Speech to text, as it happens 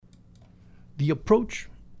The approach,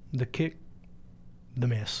 the kick, the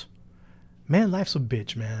miss. Man, life's a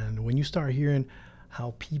bitch, man. When you start hearing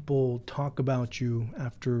how people talk about you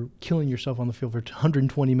after killing yourself on the field for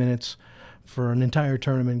 120 minutes for an entire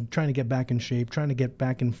tournament, trying to get back in shape, trying to get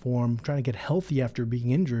back in form, trying to get healthy after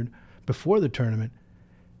being injured before the tournament,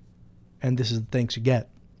 and this is the thanks you get.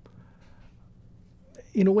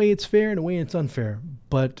 In a way, it's fair. In a way, it's unfair.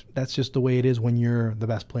 But that's just the way it is when you're the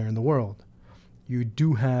best player in the world. You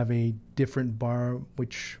do have a different bar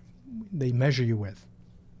which they measure you with.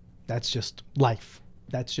 That's just life.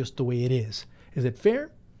 That's just the way it is. Is it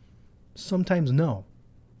fair? Sometimes no.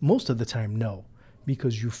 Most of the time, no.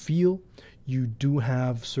 Because you do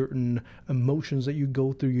have certain emotions that you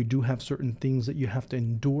go through. You do have certain things that you have to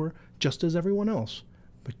endure, just as everyone else.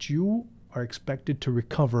 But you are expected to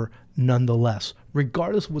recover nonetheless,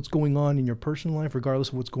 regardless of what's going on in your personal life, regardless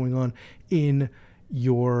of what's going on in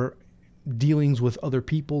your dealings with other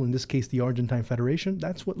people, in this case, the Argentine Federation.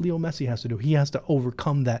 That's what Leo Messi has to do. He has to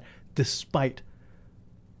overcome that despite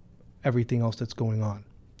everything else that's going on.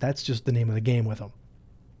 That's just the name of the game with him.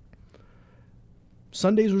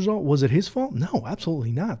 Sunday's result, was it his fault? No,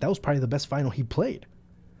 absolutely not. That was probably the best final he played.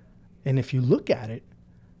 And if you look at it,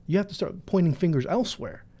 you have to start pointing fingers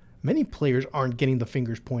elsewhere. Many players aren't getting the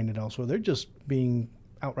fingers pointed elsewhere. They're just being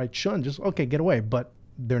outright shunned. Just, okay, get away. But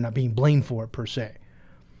they're not being blamed for it per se.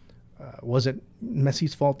 Was it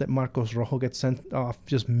Messi's fault that Marcos Rojo gets sent off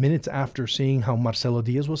just minutes after seeing how Marcelo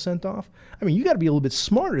Diaz was sent off? I mean, you got to be a little bit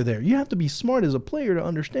smarter there. You have to be smart as a player to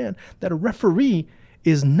understand that a referee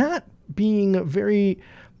is not being very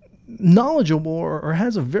knowledgeable or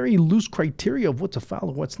has a very loose criteria of what's a foul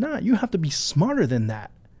and what's not. You have to be smarter than that.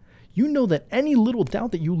 You know that any little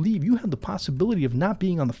doubt that you leave, you have the possibility of not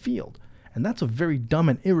being on the field. And that's a very dumb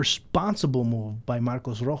and irresponsible move by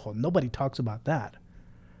Marcos Rojo. Nobody talks about that.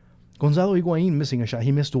 Gonzalo Higuain missing a shot.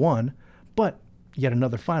 He missed one, but yet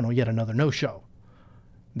another final, yet another no-show.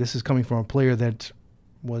 This is coming from a player that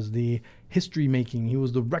was the history-making. He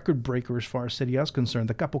was the record breaker as far as Serie A is concerned.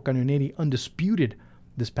 The Capocannonieri undisputed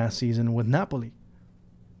this past season with Napoli.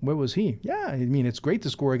 Where was he? Yeah, I mean, it's great to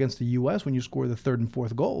score against the U.S. when you score the third and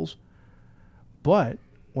fourth goals. But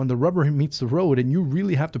when the rubber meets the road and you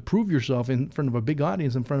really have to prove yourself in front of a big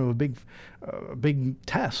audience, in front of a big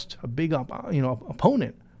test, a big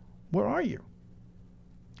opponent, where are you?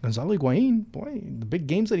 Gonzalo Higuain, boy, the big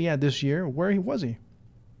games that he had this year, where was he?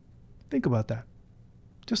 Think about that.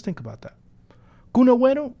 Just think about that. Kun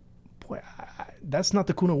Agüero, boy, that's not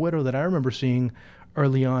the Kun Agüero that I remember seeing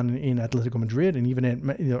early on in Atletico Madrid and even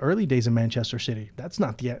in the early days in Manchester City. That's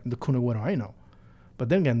not the Kun Agüero I know. But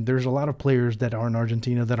then again, there's a lot of players that are in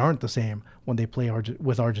Argentina that aren't the same when they play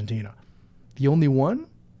with Argentina. The only one,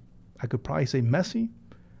 I could probably say Messi,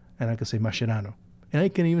 and I could say Mascherano. And I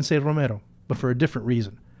can even say Romero, but for a different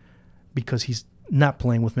reason. Because he's not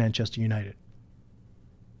playing with Manchester United.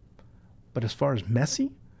 But as far as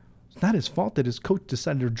Messi, it's not his fault that his coach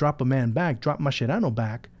decided to drop a man back, drop Mascherano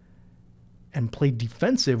back, and play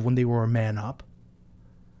defensive when they were a man up,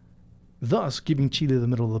 thus giving Chile the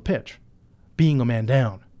middle of the pitch, being a man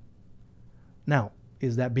down. Now,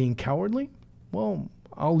 is that being cowardly? Well,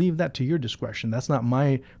 I'll leave that to your discretion. That's not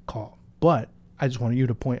my call. But I wanted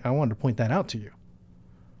to point that out to you.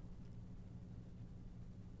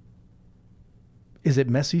 Is it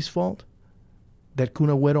Messi's fault that Kun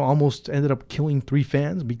Agüero almost ended up killing 3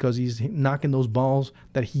 fans because he's knocking those balls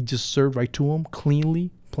that he just served right to him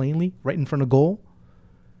cleanly, plainly, right in front of goal?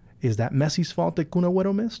 Is that Messi's fault that Kun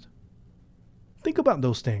Agüero missed? Think about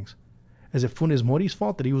those things. Is it Funes Mori's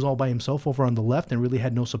fault that he was all by himself over on the left and really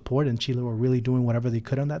had no support and Chile were really doing whatever they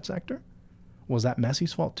could on that sector? Was that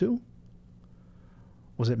Messi's fault too?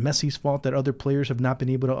 Was it Messi's fault that other players have not been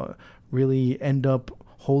able to really end up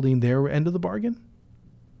holding their end of the bargain?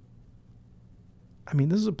 I mean,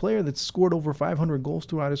 this is a player that's scored over 500 goals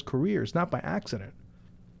throughout his career. It's not by accident.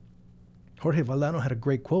 Jorge Valdano had a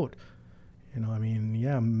great quote.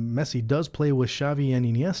 Messi does play with Xavi and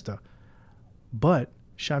Iniesta, but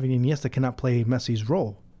Xavi and Iniesta cannot play Messi's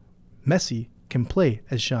role. Messi can play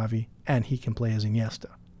as Xavi and he can play as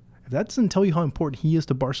Iniesta. If that doesn't tell you how important he is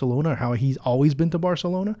to Barcelona or how he's always been to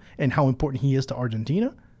Barcelona and how important he is to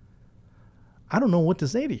Argentina, I don't know what to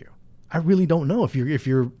say to you. I really don't know if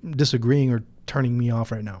you're disagreeing or turning me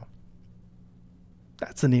off right now.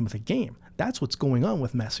 That's the name of the game. That's what's going on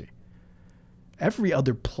with Messi. Every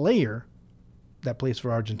other player that plays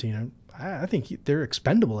for Argentina, I think they're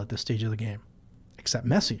expendable at this stage of the game, except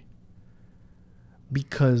Messi.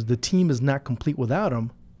 Because the team is not complete without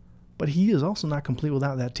him, but he is also not complete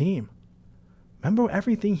without that team. Remember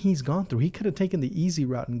everything he's gone through. He could have taken the easy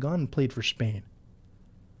route and gone and played for Spain.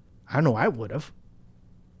 I know I would have.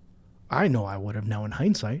 I know I would have now in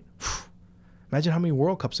hindsight. Imagine how many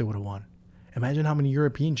World Cups they would have won. Imagine how many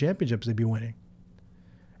European championships they'd be winning.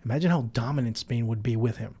 Imagine how dominant Spain would be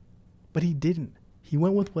with him. But he didn't. He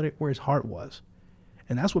went with where his heart was.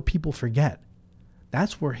 And that's what people forget.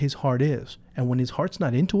 That's where his heart is. And when his heart's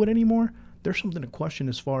not into it anymore, there's something to question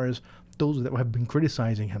as far as those that have been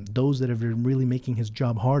criticizing him, those that have been really making his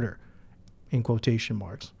job harder, in quotation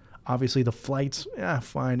marks. Obviously, the flights,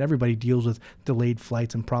 fine. Everybody deals with delayed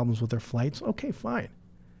flights and problems with their flights. Okay, fine.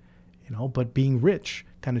 But being rich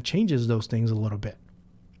kind of changes those things a little bit.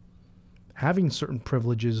 Having certain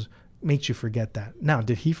privileges makes you forget that. Now,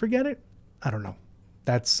 did he forget it? I don't know.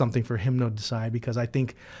 That's something for him to decide, because I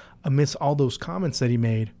think amidst all those comments that he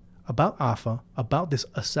made about AFA, about this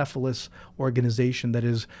acephalous organization that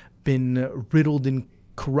has been riddled in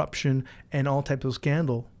corruption and all types of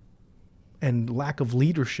scandal and lack of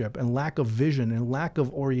leadership and lack of vision and lack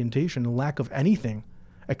of orientation and lack of anything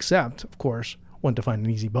except, of course, want to find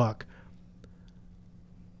an easy buck.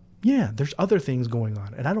 Yeah, there's other things going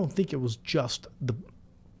on. And I don't think it was just the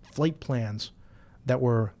flight plans that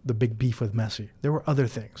were the big beef with Messi. There were other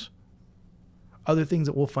things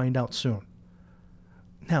that we'll find out soon.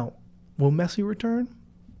 Now, will Messi return?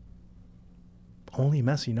 Only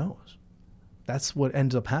Messi knows. That's what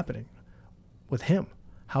ends up happening with him.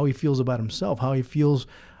 How he feels about himself, how he feels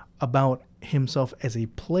about himself as a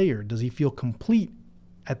player. Does he feel complete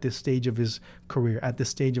at this stage of his career, at this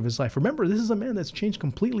stage of his life? Remember, this is a man that's changed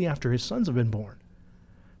completely after his sons have been born.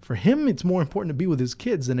 For him, it's more important to be with his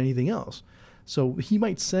kids than anything else. So he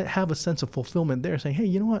might have a sense of fulfillment there, saying, hey,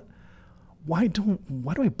 you know what? Why do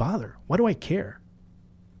I bother? Why do I care?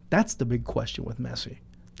 That's the big question with Messi.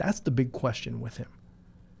 That's the big question with him.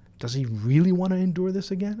 Does he really want to endure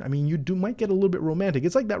this again? I mean, might get a little bit romantic.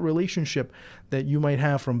 It's like that relationship that you might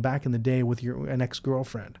have from back in the day with an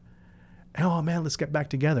ex-girlfriend. Oh, man, let's get back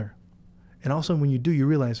together. And all of a sudden when you do, you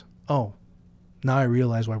realize, oh, now I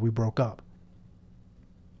realize why we broke up.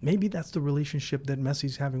 Maybe that's the relationship that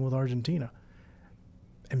Messi's having with Argentina.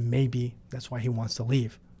 And maybe that's why he wants to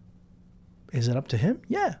leave. Is it up to him?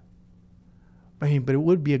 Yeah. I mean, but it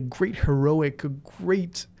would be a great heroic, a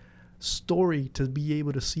great story to be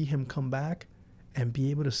able to see him come back and be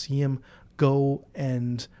able to see him go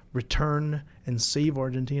and return and save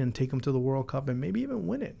Argentina and take them to the World Cup and maybe even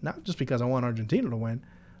win it. Not just because I want Argentina to win,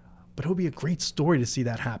 but it would be a great story to see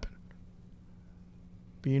that happen.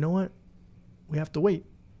 But you know what? We have to wait,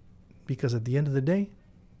 because at the end of the day,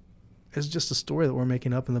 it's just a story that we're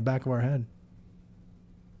making up in the back of our head.